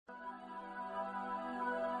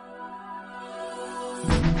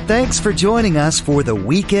Thanks for joining us for the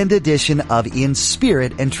weekend edition of In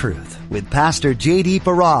Spirit and Truth with Pastor J.D.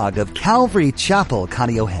 Farag of Calvary Chapel,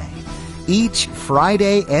 Kaneohe. Each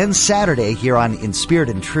Friday and Saturday here on In Spirit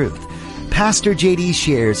and Truth, Pastor J.D.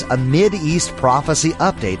 shares a Mid-East prophecy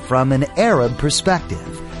update from an Arab perspective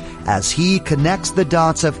as he connects the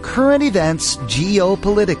dots of current events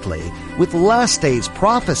geopolitically with last days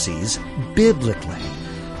prophecies biblically.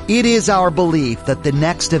 It is our belief that the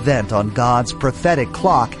next event on God's prophetic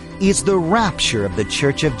clock is the rapture of the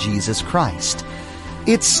Church of Jesus Christ.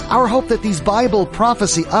 It's our hope that these Bible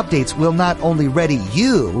prophecy updates will not only ready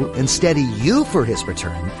you and steady you for His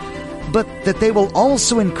return, but that they will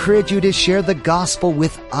also encourage you to share the gospel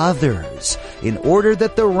with others in order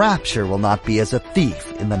that the rapture will not be as a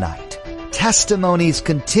thief in the night. Testimonies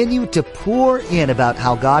continue to pour in about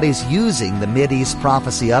how God is using the Mideast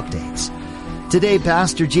prophecy updates. Today,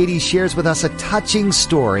 Pastor J.D. shares with us a touching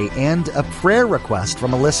story and a prayer request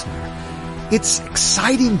from a listener. It's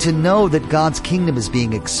exciting to know that God's kingdom is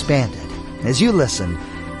being expanded. As you listen,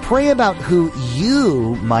 pray about who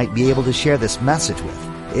you might be able to share this message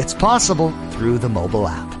with. It's possible through the mobile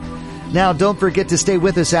app. Now, don't forget to stay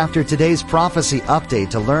with us after today's prophecy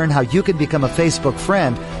update to learn how you can become a Facebook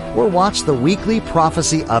friend or watch the weekly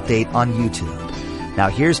prophecy update on YouTube. Now,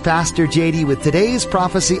 here's Pastor J.D. with today's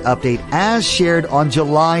prophecy update as shared on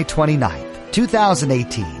July 29th,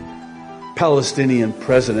 2018. Palestinian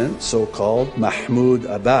president, so-called, Mahmoud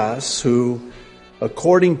Abbas, who,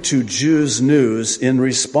 according to Jews News, in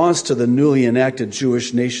response to the newly enacted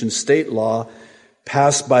Jewish nation-state law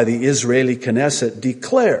passed by the Israeli Knesset,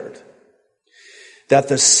 declared that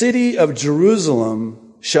the city of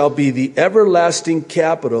Jerusalem shall be the everlasting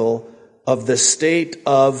capital of the state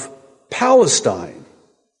of Palestine.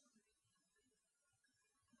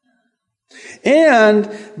 And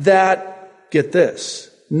that, get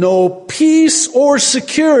this, no peace,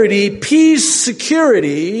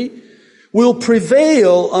 security will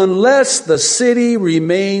prevail unless the city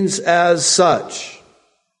remains as such.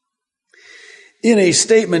 In a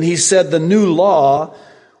statement, he said the new law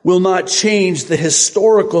will not change the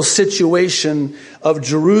historical situation of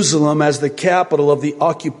Jerusalem as the capital of the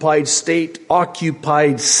occupied state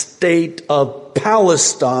of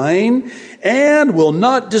Palestine, and will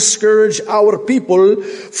not discourage our people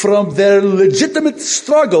from their legitimate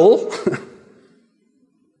struggle,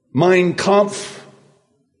 Mein Kampf,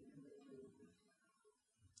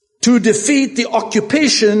 to defeat the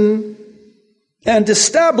occupation and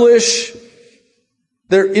establish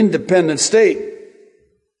their independent state.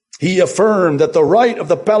 He affirmed that the right of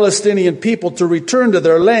the Palestinian people to return to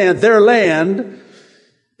their land,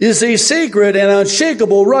 is a sacred and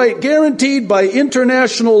unshakable right guaranteed by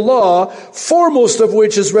international law, foremost of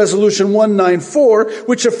which is Resolution 194,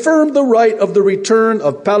 which affirmed the right of the return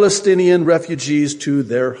of Palestinian refugees to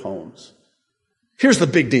their homes. Here's the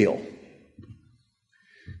big deal.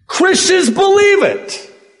 Christians believe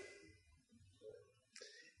it.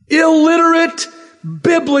 Illiterate,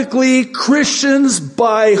 biblically, Christians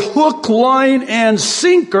buy hook, line, and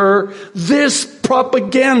sinker this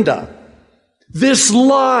propaganda. This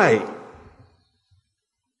lie.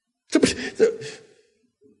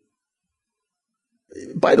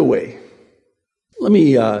 By the way, let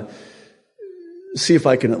me see if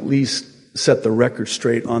I can at least set the record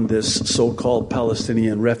straight on this so-called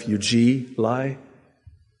Palestinian refugee lie.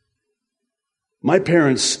 My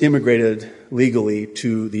parents immigrated legally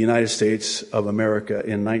to the United States of America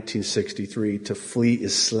in 1963 to flee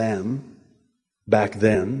Islam back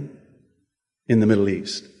then in the Middle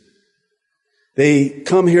East. They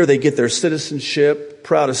come here, they get their citizenship,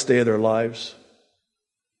 proudest day of their lives.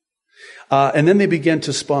 And then they began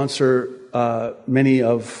to sponsor many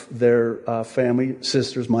of their family,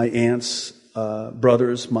 sisters, my aunts,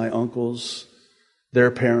 brothers, my uncles, their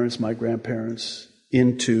parents, my grandparents,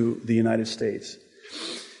 into the United States.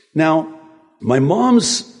 Now, my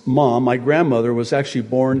mom's mom, my grandmother, was actually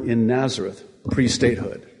born in Nazareth,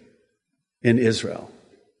 pre-statehood, in Israel.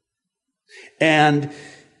 And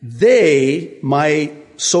they, my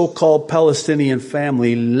so-called Palestinian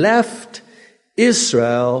family, left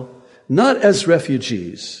Israel not as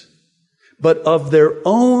refugees, but of their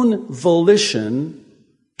own volition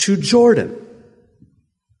to Jordan.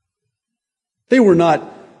 They were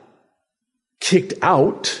not kicked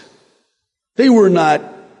out. They were not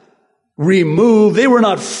removed. They were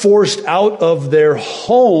not forced out of their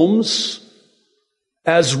homes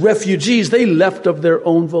as refugees. They left of their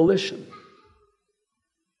own volition.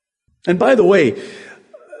 And by the way,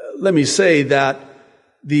 let me say that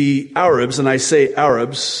the Arabs, and I say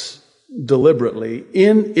Arabs deliberately,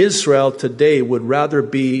 in Israel today would rather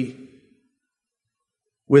be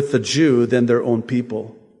with the Jew than their own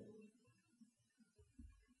people.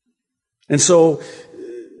 And so,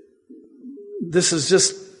 this is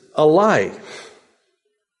just a lie.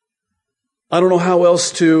 I don't know how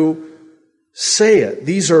else to say it.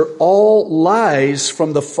 These are all lies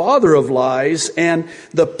from the father of lies, and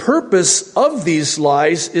the purpose of these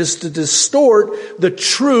lies is to distort the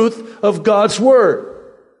truth of God's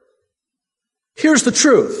word. Here's the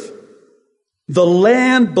truth. The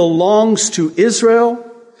land belongs to Israel.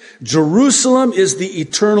 Jerusalem is the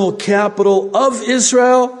eternal capital of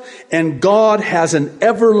Israel, and God has an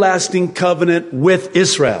everlasting covenant with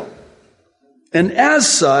Israel. And as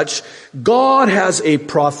such, God has a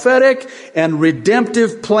prophetic and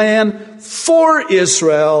redemptive plan for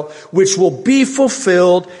Israel, which will be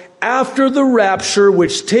fulfilled after the rapture,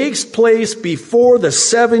 which takes place before the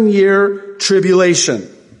 7-year tribulation.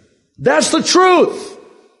 That's the truth.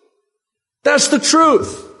 That's the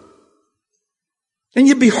truth. And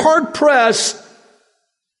you'd be hard-pressed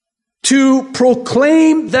to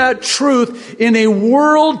proclaim that truth in a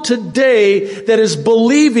world today that is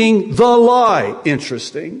believing the lie.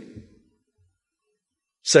 Interesting.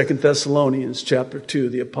 2 Thessalonians chapter 2,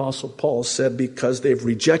 the Apostle Paul said, because they've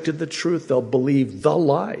rejected the truth, they'll believe the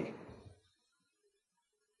lie.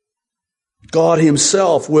 God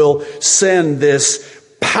himself will send this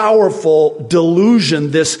powerful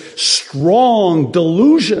delusion, this strong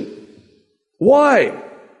delusion. Why?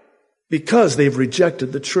 Because they've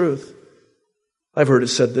rejected the truth. I've heard it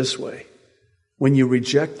said this way. When you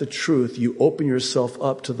reject the truth, you open yourself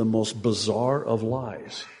up to the most bizarre of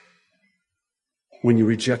lies. When you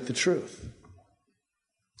reject the truth.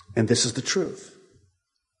 And this is the truth.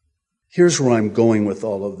 Here's where I'm going with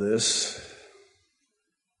all of this.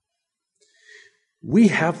 We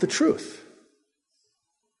have the truth.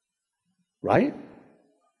 Right?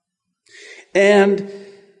 And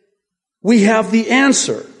we have the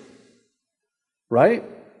answer. Right?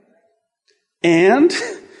 And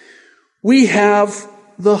we have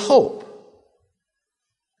the hope.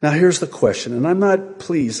 Now here's the question, and I'm not,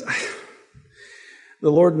 please,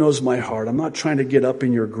 the Lord knows my heart. I'm not trying to get up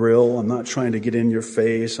in your grill. I'm not trying to get in your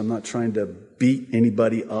face. I'm not trying to beat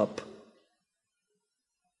anybody up.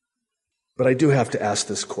 But I do have to ask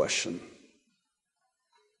this question.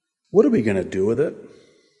 What are we going to do with it?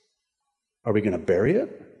 Are we going to bury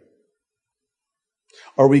it?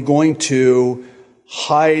 Are we going to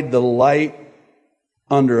hide the light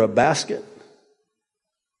under a basket?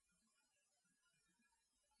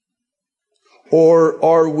 Or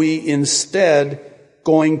are we instead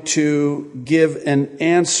going to give an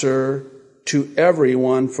answer to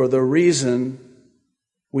everyone for the reason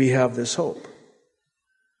we have this hope?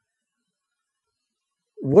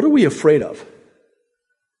 What are we afraid of?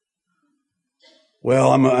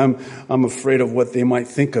 Well, I'm afraid of what they might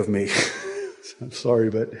think of me. I'm sorry,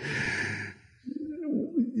 but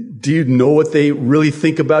do you know what they really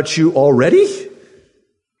think about you already?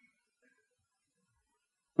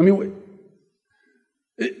 I mean,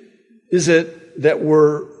 is it that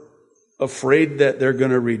we're afraid that they're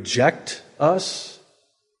going to reject us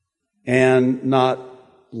and not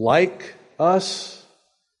like us?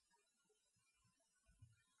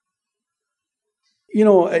 You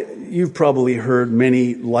know, you've probably heard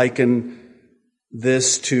many liken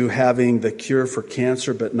this to having the cure for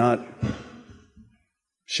cancer but not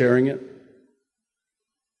sharing it.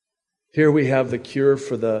 Here we have the cure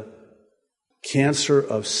for the cancer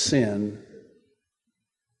of sin,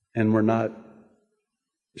 and we're not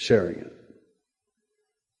sharing it.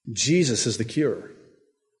 Jesus is the cure.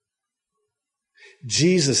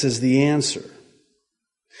 Jesus is the answer.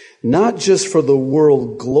 Not just for the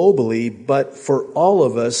world globally, but for all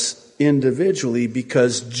of us individually,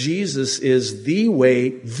 because Jesus is the way,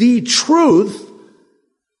 the truth,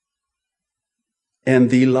 and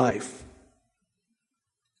the life.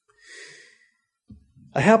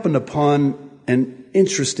 I happened upon an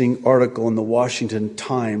interesting article in the Washington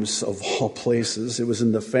Times, of all places. It was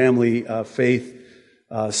in the family faith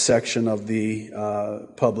section of the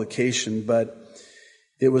publication, but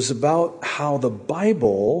it was about how the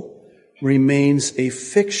Bible remains a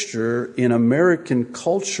fixture in American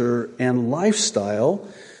culture and lifestyle.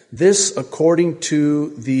 This, according to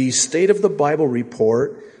the State of the Bible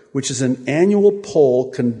report, which is an annual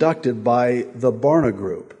poll conducted by the Barna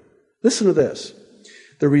Group. Listen to this.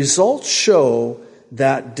 The results show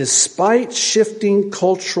that despite shifting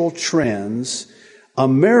cultural trends,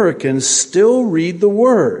 Americans still read the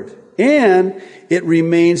Word, and it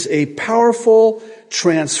remains a powerful,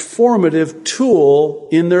 transformative tool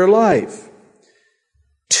in their life.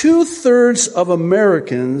 2/3 of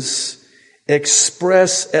Americans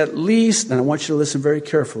express at least, and I want you to listen very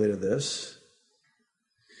carefully to this,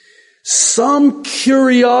 some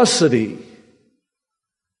curiosity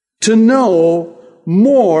to know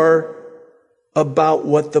more about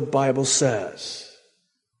what the Bible says.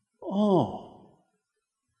 Oh.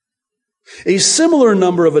 A similar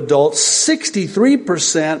number of adults,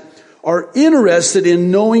 63%, are interested in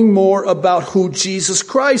knowing more about who Jesus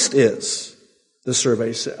Christ is, the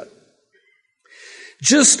survey said.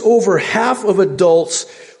 Just over half of adults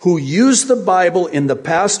who used the Bible in the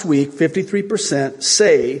past week, 53%,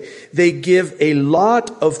 say they give a lot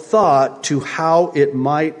of thought to how it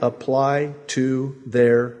might apply to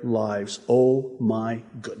their lives. Oh my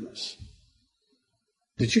goodness.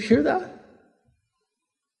 Did you hear that?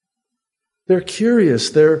 They're curious.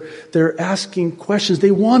 They're asking questions. They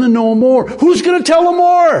want to know more. Who's going to tell them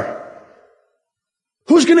more?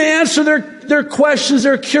 Who's going to answer their questions,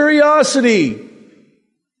 their curiosity?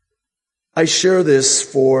 I share this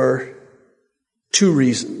for two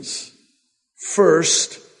reasons.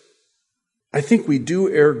 First, I think we do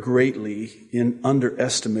err greatly in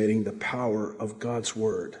underestimating the power of God's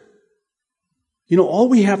Word. You know, all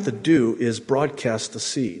we have to do is broadcast the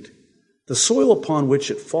seed. The soil upon which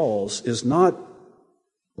it falls is not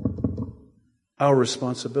our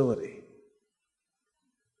responsibility.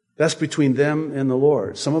 That's between them and the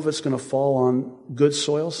Lord. Some of it's going to fall on good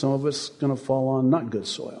soil, some of it's going to fall on not good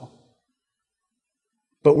soil.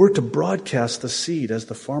 But we're to broadcast the seed as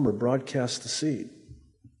the farmer broadcasts the seed.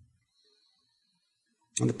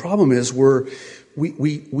 And the problem is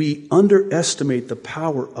we underestimate the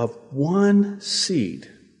power of one seed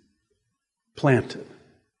planted.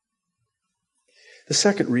 The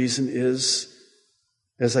second reason is,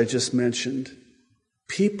 as I just mentioned,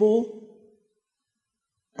 people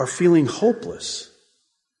are feeling hopeless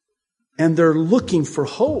and they're looking for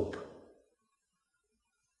hope.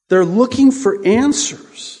 They're looking for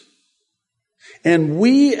answers. And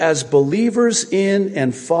we as believers in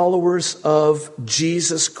and followers of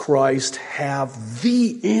Jesus Christ have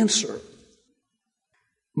the answer.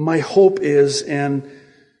 My hope is, and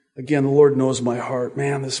again, the Lord knows my heart.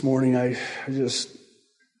 Man, this morning I just,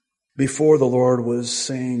 before the Lord, was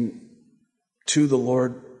saying to the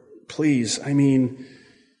Lord, please,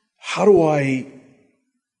 how do I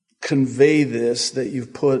convey this that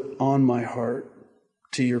you've put on my heart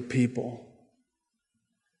to your people?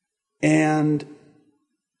 And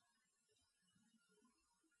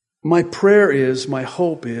my prayer is, my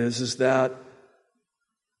hope is that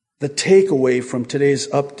the takeaway from today's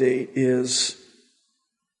update is,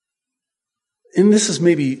 and this is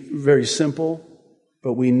maybe very simple,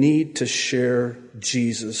 but we need to share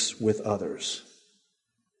Jesus with others.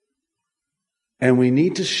 And we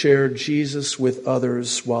need to share Jesus with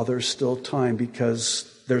others while there's still time,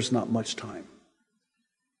 because there's not much time.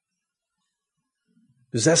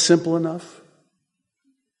 Is that simple enough?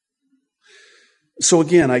 So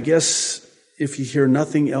again, I guess if you hear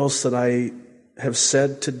nothing else that I have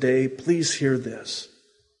said today, please hear this.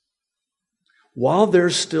 While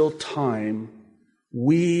there's still time,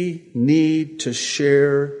 we need to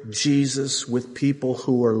share Jesus with people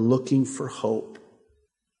who are looking for hope,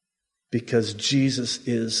 because Jesus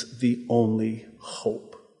is the only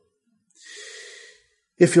hope.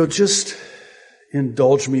 If you'll just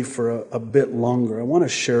indulge me for a bit longer, I want to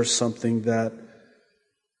share something that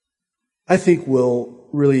I think will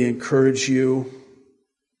really encourage you,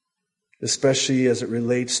 especially as it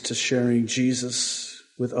relates to sharing Jesus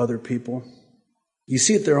with other people. You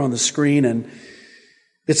see it there on the screen, and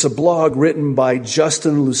it's a blog written by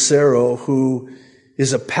Justin Lucero, who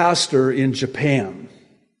is a pastor in Japan.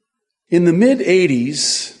 In the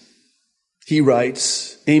mid-'80s, he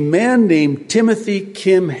writes, a man named Timothy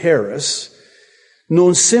Kim Harris,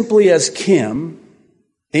 known simply as Kim,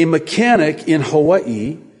 a mechanic in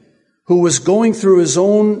Hawaii, who was going through his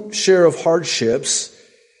own share of hardships,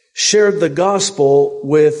 shared the gospel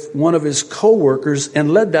with one of his co-workers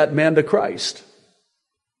and led that man to Christ.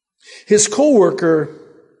 His co-worker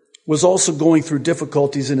was also going through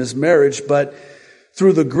difficulties in his marriage, but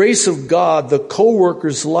through the grace of God, the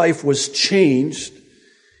co-worker's life was changed.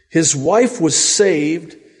 His wife was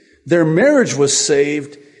saved. Their marriage was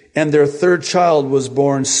saved. And their third child was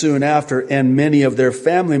born soon after, and many of their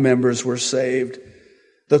family members were saved.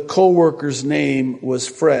 The co-worker's name was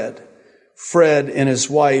Fred. Fred and his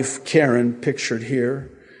wife, Karen, pictured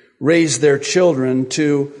here, raised their children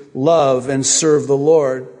to love and serve the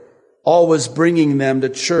Lord, always bringing them to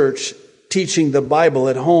church, teaching the Bible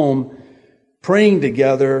at home, praying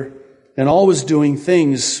together, and always doing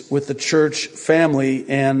things with the church family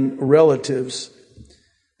and relatives.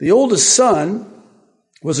 The oldest son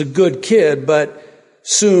was a good kid, but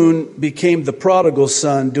soon became the prodigal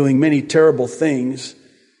son, doing many terrible things.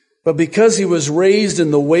 But because he was raised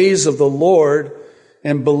in the ways of the Lord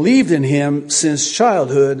and believed in him since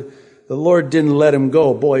childhood, the Lord didn't let him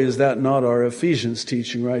go. Boy, is that not our Ephesians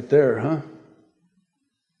teaching right there, huh?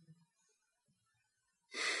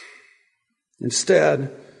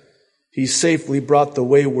 Instead, he safely brought the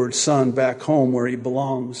wayward son back home where he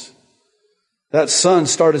belongs. That son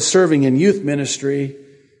started serving in youth ministry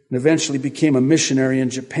and eventually became a missionary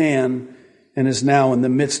in Japan and is now in the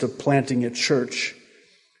midst of planting a church.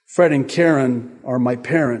 Fred and Karen are my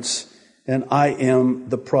parents, and I am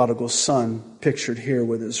the prodigal son, pictured here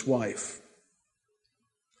with his wife.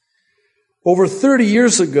 Over 30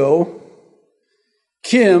 years ago,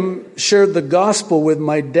 Kim shared the gospel with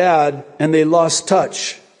my dad, and they lost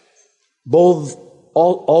touch. Both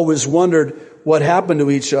always wondered what happened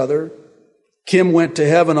to each other. Kim went to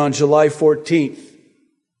heaven on July 14th.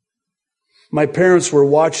 My parents were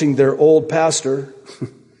watching their old pastor.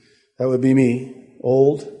 That would be me,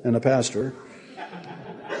 old and a pastor.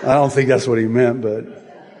 I don't think that's what he meant, but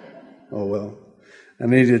oh well. I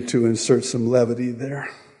needed to insert some levity there.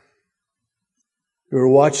 They were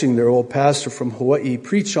watching their old pastor from Hawaii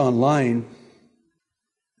preach online,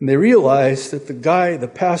 and they realized that the guy the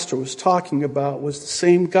pastor was talking about was the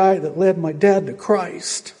same guy that led my dad to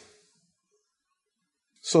Christ.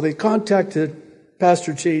 So they contacted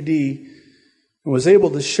Pastor J.D. and was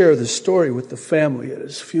able to share the story with the family at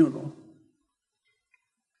his funeral.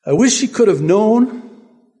 I wish he could have known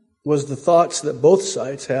was the thoughts that both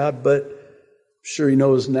sides had, but I'm sure he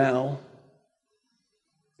knows now.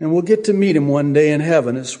 And we'll get to meet him one day in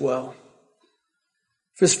heaven as well.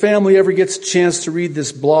 If his family ever gets a chance to read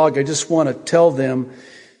this blog, I just want to tell them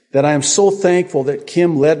that I am so thankful that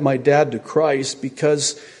Kim led my dad to Christ,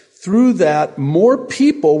 because through that, more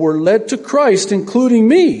people were led to Christ, including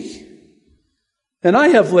me. And I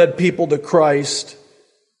have led people to Christ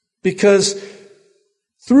because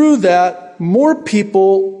through that, more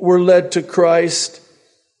people were led to Christ,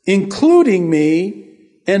 including me.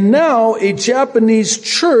 And now a Japanese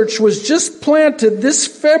church was just planted this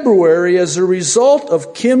February as a result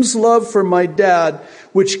of Kim's love for my dad,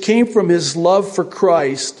 which came from his love for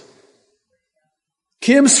Christ.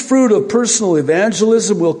 Kim's fruit of personal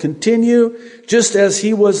evangelism will continue, just as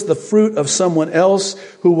he was the fruit of someone else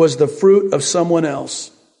who was the fruit of someone else.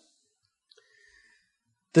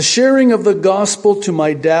 The sharing of the gospel to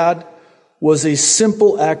my dad was a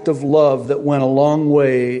simple act of love that went a long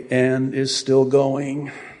way and is still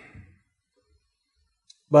going.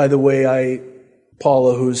 By the way,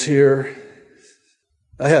 Paula, who's here,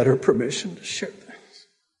 I had her permission to share this.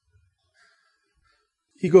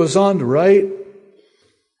 He goes on to write,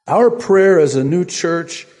 our prayer as a new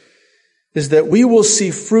church is that we will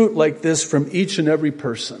see fruit like this from each and every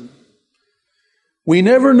person. We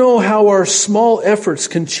never know how our small efforts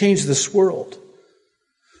can change this world.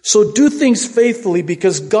 So do things faithfully,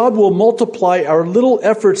 because God will multiply our little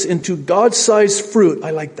efforts into God-sized fruit. I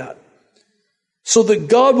like that. So that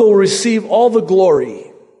God will receive all the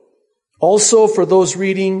glory. Also, for those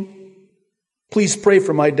reading, please pray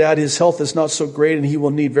for my dad. His health is not so great and he will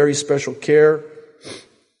need very special care.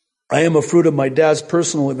 I am a fruit of my dad's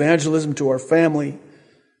personal evangelism to our family.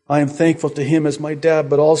 I am thankful to him as my dad,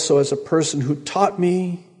 but also as a person who taught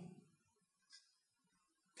me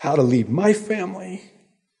how to lead my family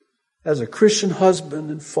as a Christian husband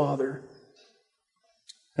and father.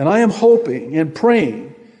 And I am hoping and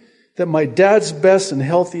praying that my dad's best and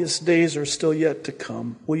healthiest days are still yet to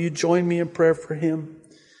come. Will you join me in prayer for him?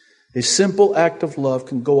 A simple act of love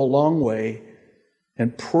can go a long way,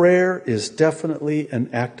 and prayer is definitely an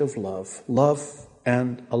act of love. Love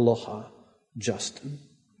and aloha, Justin.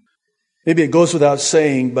 Maybe it goes without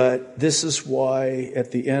saying, but this is why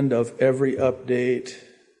at the end of every update,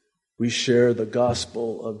 we share the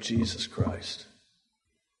gospel of Jesus Christ.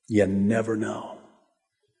 You never know.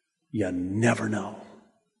 You never know.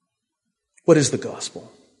 What is the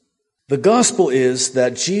gospel? The gospel is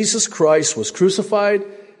that Jesus Christ was crucified,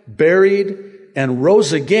 buried, and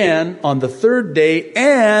rose again on the third day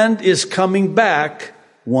and is coming back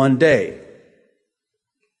one day.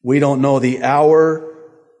 We don't know the hour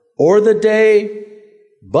or the day,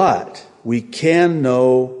 but we can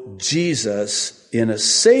know Jesus in a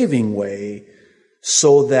saving way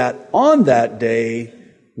so that on that day,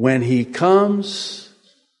 when he comes,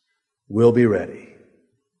 we'll be ready.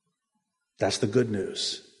 That's the good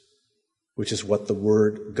news, which is what the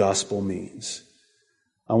word gospel means.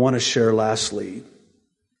 I want to share lastly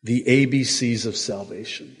the ABCs of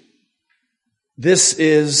salvation. This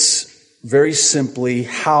is very simply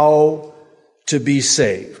how to be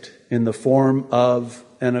saved in the form of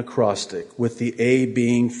an acrostic, with the A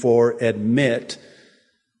being for admit,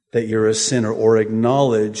 that you're a sinner or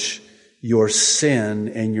acknowledge your sin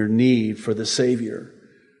and your need for the Savior.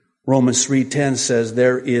 Romans 3:10 says,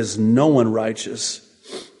 there is no one righteous,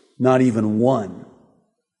 not even one.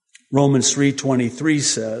 Romans 3:23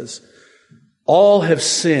 says, all have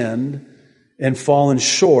sinned and fallen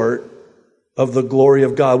short of the glory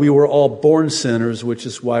of God. We were all born sinners, which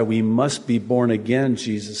is why we must be born again,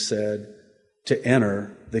 Jesus said, to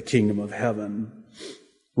enter the kingdom of heaven.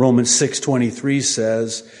 Romans 6:23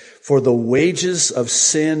 says, for the wages of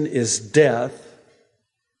sin is death,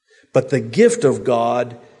 but the gift of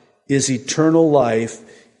God is eternal life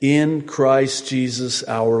in Christ Jesus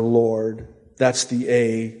our Lord. That's the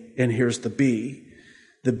A, and here's the B.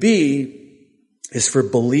 The B is for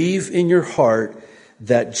believe in your heart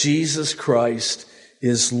that Jesus Christ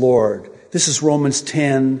is Lord. This is Romans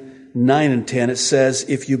 10:9 and 10. It says,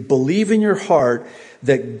 if you believe in your heart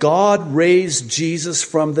that God raised Jesus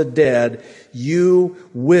from the dead, you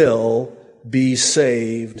will be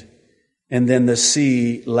saved. And then the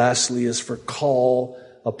C, lastly, is for call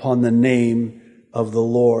upon the name of the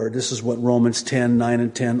Lord. This is what Romans 10:9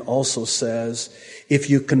 and 10 also says. If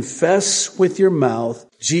you confess with your mouth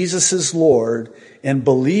Jesus is Lord and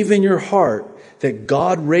believe in your heart that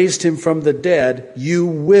God raised him from the dead, you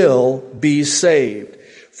will be saved.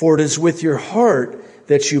 For it is with your heart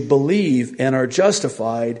that you believe and are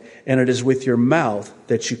justified, and it is with your mouth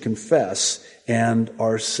that you confess and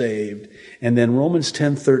are saved. And then Romans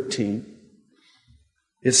 10:13,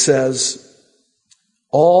 it says,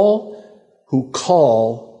 all who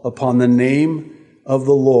call upon the name of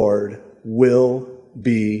the Lord will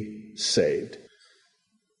be saved.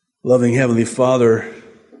 Loving Heavenly Father,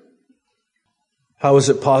 how is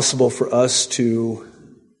it possible for us to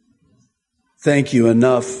thank you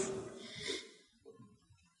enough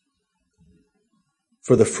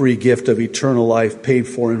for the free gift of eternal life paid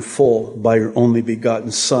for in full by your only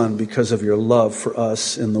begotten Son because of your love for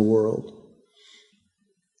us in the world?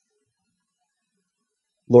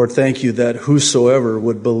 Lord, thank you that whosoever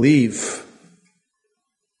would believe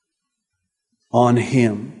on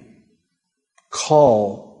him,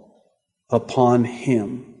 call upon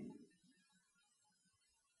him,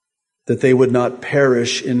 that they would not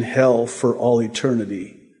perish in hell for all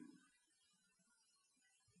eternity,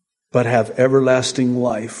 but have everlasting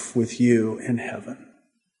life with you in heaven.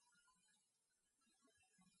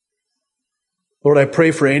 Lord, I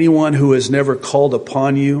pray for anyone who has never called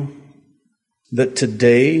upon you, that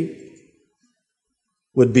today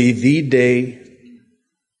would be the day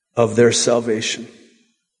of their salvation.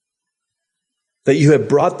 That you have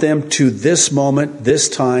brought them to this moment, this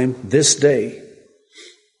time, this day.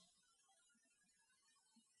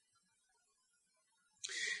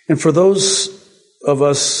 And for those of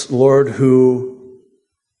us, Lord, who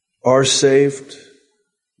are saved,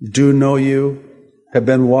 do know you, have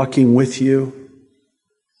been walking with you,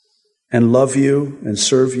 and love you and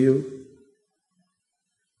serve you,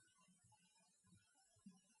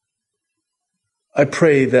 I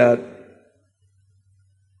pray that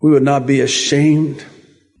we would not be ashamed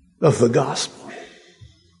of the gospel.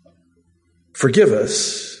 Forgive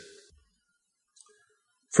us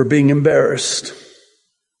for being embarrassed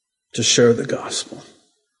to share the gospel.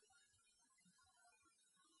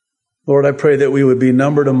 Lord, I pray that we would be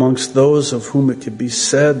numbered amongst those of whom it could be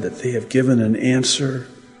said that they have given an answer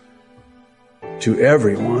to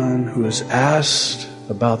everyone who has asked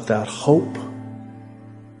about that hope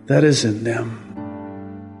that is in them.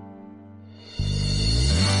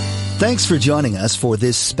 Thanks for joining us for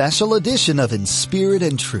this special edition of In Spirit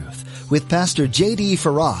and Truth with Pastor J.D.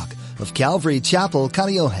 Farag of Calvary Chapel,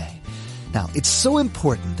 Kaneohe. Now, it's so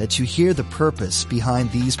important that you hear the purpose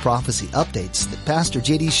behind these prophecy updates that Pastor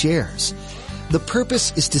J.D. shares. The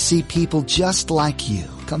purpose is to see people just like you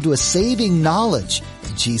come to a saving knowledge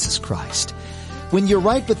of Jesus Christ. When you're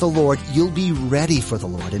right with the Lord, you'll be ready for the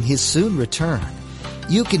Lord and His soon return.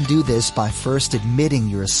 You can do this by first admitting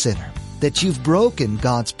you're a sinner, that you've broken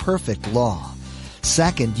God's perfect law.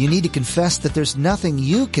 Second, you need to confess that there's nothing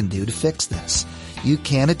you can do to fix this. You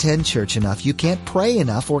can't attend church enough, you can't pray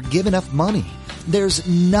enough, or give enough money. There's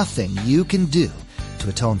nothing you can do to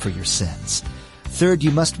atone for your sins. Third,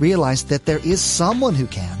 you must realize that there is someone who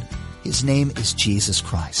can. His name is Jesus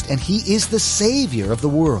Christ, and He is the Savior of the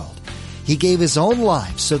world. He gave His own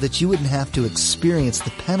life so that you wouldn't have to experience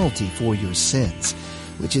the penalty for your sins,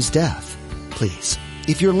 which is death. Please,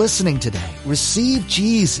 if you're listening today, receive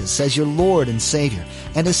Jesus as your Lord and Savior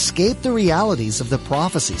and escape the realities of the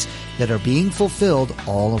prophecies that are being fulfilled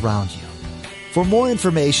all around you. For more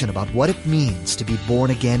information about what it means to be born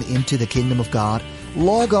again into the kingdom of God,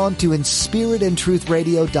 log on to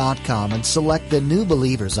inspiritandtruthradio.com and select the New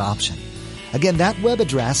Believers option. Again, that web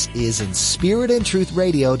address is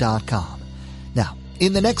inspiritandtruthradio.com. Now,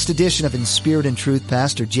 in the next edition of In Spirit and Truth,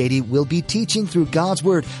 Pastor J.D. will be teaching through God's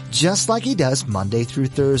Word just like he does Monday through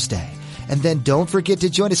Thursday. And then don't forget to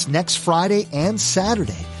join us next Friday and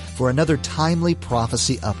Saturday for another timely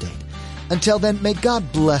prophecy update. Until then, may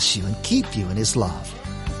God bless you and keep you in his love.